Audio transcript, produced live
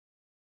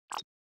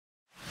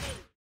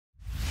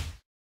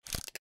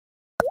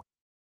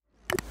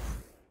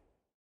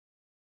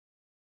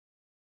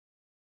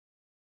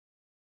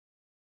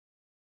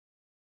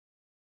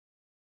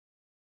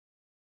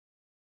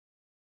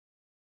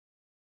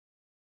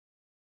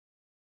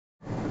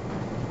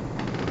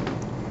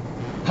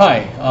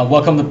Hi,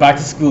 welcome to Back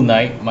to School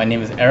Night. My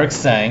name is Eric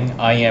Tseng.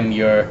 I am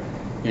your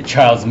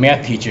child's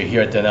math teacher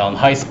here at Dunellen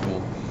High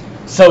School.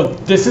 So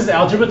this is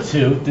Algebra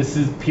 2. This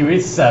is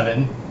period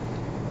 7.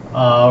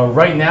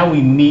 Right now we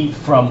meet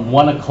from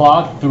 1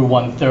 o'clock through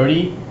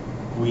 1:30.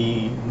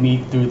 We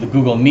meet through the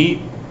Google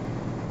Meet.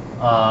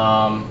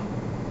 The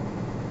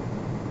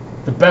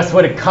best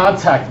way to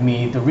contact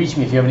me, to reach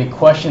me if you have any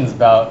questions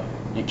about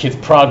your kid's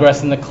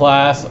progress in the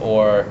class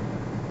or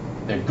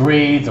their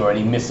grades or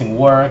any missing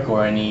work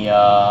or any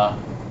or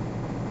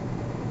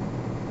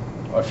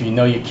if you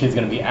know your kid's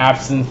going to be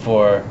absent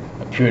for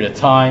a period of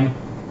time,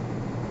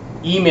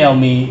 email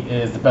me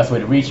is the best way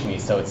to reach me.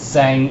 So it's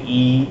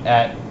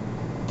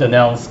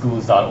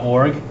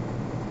tseng@dunellenschools.org,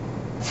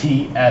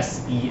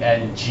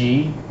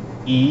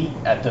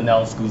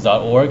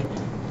 tsenge@dunellenschools.org.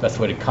 Best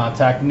way to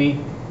contact me.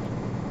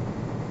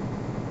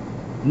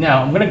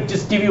 Now I'm going to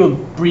just give you a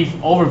brief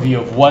overview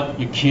of what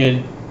your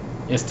kid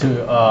is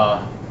to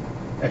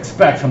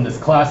expect from this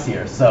class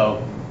here. So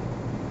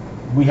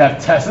we have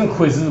tests and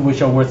quizzes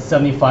which are worth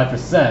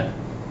 75%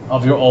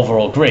 of your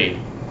overall grade.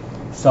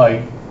 So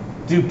I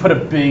do put a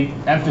big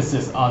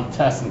emphasis on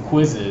tests and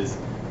quizzes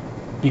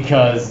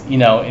because, you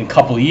know, in a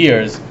couple of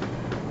years,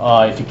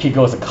 if your kid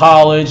goes to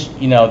college,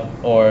 you know,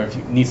 or if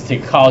he needs to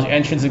take a college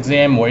entrance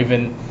exam, or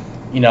even,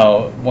 you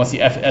know, once the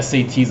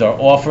SATs are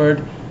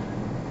offered,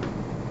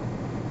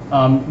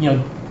 you know,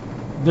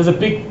 there's a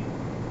big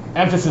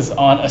emphasis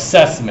on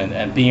assessment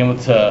and being able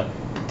to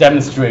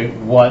demonstrate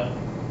what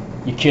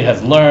your kid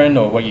has learned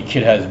or what your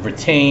kid has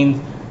retained.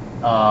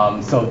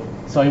 So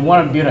you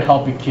want to be able to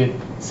help your kid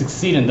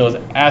succeed in those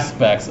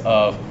aspects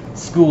of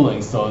schooling.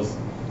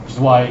 Which is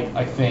why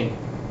I think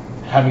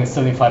having a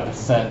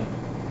 75%,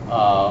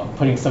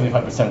 putting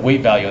 75%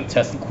 weight value on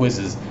tests and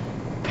quizzes,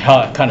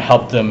 kind of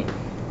help them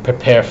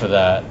prepare for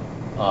that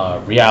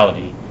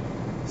reality.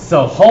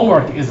 So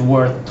homework is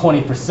worth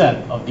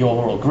 20% of the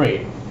overall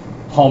grade.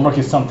 Homework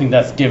is something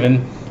that's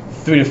given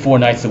 3 to 4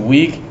 nights a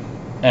week,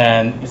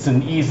 and it's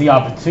an easy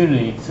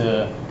opportunity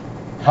to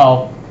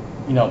help,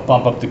 you know,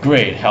 bump up the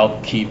grade,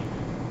 help keep,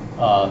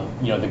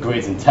 you know, the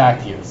grades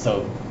intact here.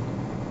 So,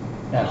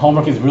 and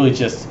homework is really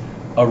just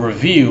a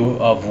review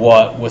of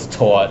what was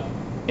taught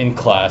in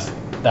class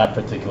that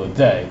particular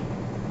day.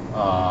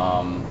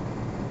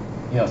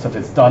 You know, so if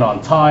it's done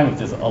on time, if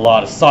there's a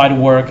lot of side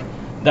work,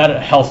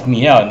 that helps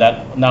me out, and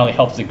that not only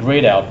helps the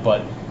grade out,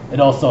 but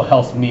it also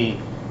helps me,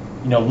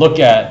 you know, look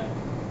at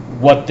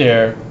what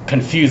they're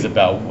confused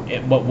about,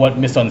 what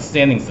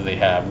misunderstandings do they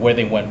have, where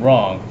they went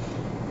wrong.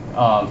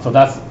 So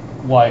that's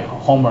why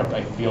homework,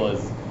 I feel,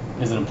 is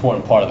an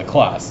important part of the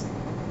class.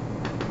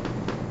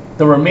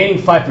 The remaining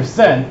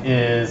 5%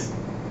 is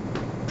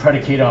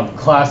predicated on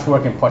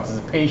classwork and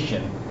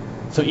participation.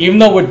 So even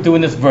though we're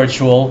doing this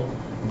virtually,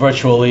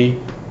 you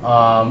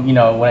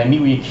know, when I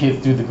meet with your kids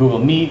through the Google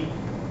Meet,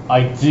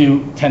 I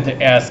do tend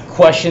to ask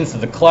questions to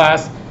the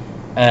class,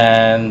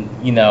 and,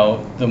 you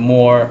know, the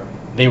more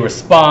they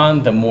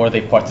respond, the more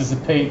they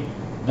participate,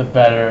 the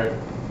better,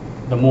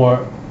 the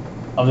more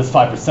of this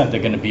 5%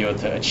 they're going to be able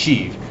to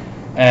achieve.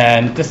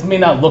 And this may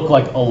not look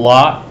like a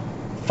lot,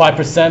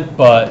 5%,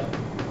 but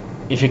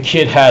if your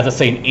kid has, let's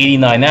say, an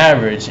 89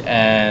 average,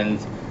 and,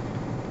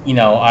 you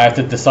know, I have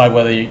to decide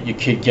whether your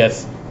kid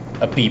gets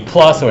a B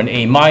plus or an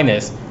A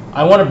minus,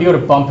 I want to be able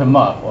to bump him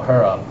up or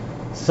her up.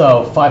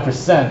 So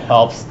 5%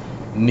 helps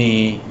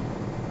me,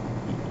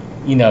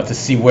 you know, to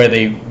see where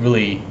they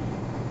really,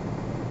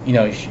 you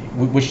know,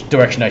 which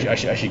direction I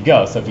should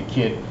go. So if your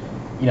kid,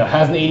 you know,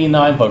 has an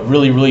 89 but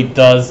really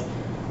does,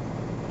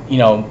 you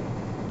know,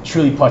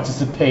 truly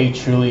participate,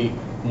 truly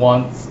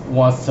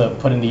wants to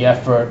put in the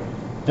effort,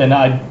 then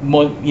I,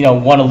 you know,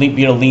 want to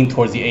be able to lean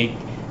towards the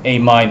A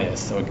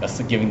minus, or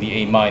giving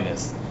the A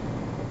minus.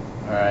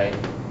 All right.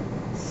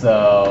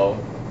 So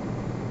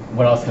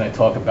what else can I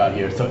talk about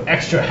here? So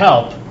extra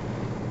help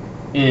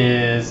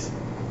is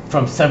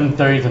from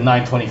 7:30 to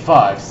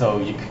 9:25. So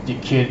your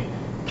kid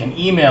can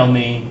email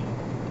me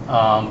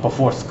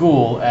before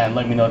school and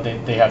let me know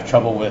that they have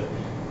trouble with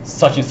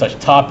such and such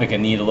topic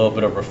and need a little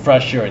bit of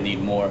refresher, or need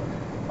more,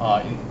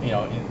 you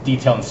know,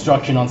 detailed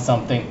instruction on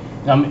something.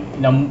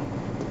 And I'm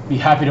be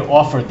happy to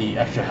offer the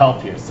extra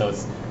help here. So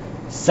it's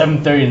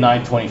 7:30 to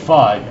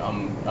 9:25.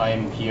 I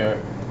am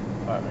here.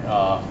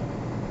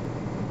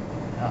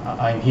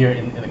 I'm here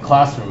in the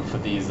classroom for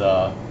these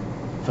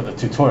for the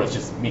tutorials.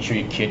 Just make sure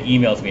your kid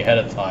emails me ahead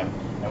of time,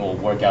 and we'll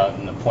work out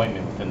an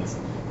appointment within this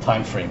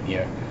time frame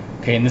here.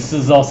 Okay, and this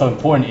is also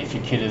important if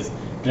your kid is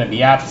going to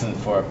be absent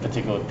for a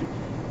particular,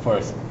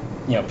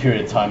 you know,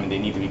 period of time, and they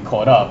need to be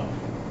caught up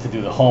to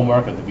do the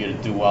homework or to be able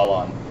to do well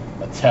on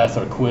a test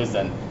or a quiz.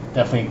 Then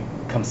definitely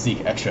come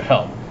seek extra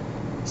help.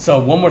 So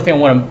one more thing I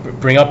want to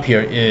bring up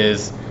here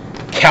is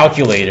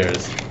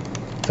calculators.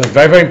 So it's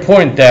very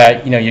important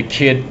that, you know, your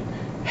kid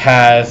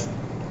has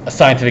a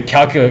scientific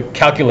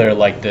calculator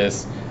like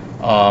this.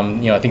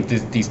 You know, I think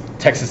these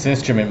Texas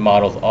Instrument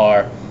models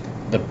are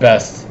the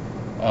best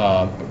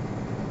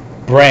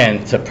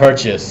brand to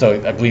purchase.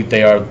 So I believe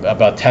they are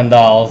about $10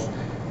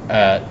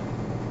 at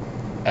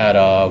at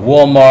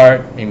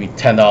Walmart, maybe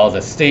 $10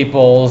 at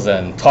Staples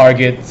and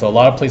Target. So a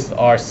lot of places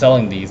are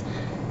selling these,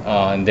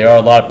 and there are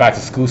a lot of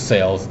back-to-school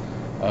sales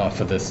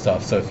for this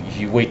stuff. So if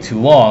you wait too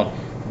long,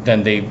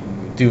 then they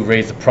do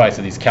raise the price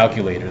of these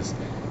calculators.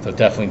 So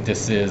definitely,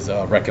 this is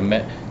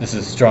This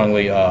is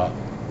strongly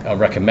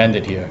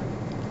recommended here.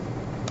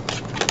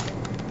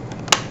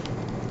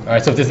 All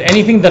right. So if there's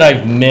anything that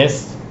I've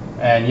missed,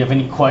 and you have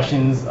any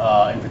questions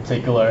in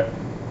particular,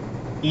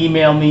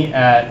 email me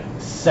at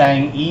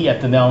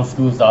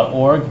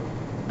tsenge@dunellenschools.org.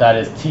 That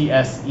is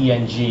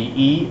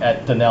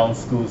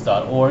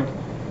tsenge@dunellenschools.org.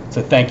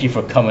 So thank you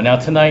for coming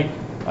out tonight.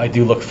 I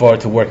do look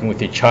forward to working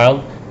with your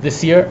child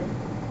this year.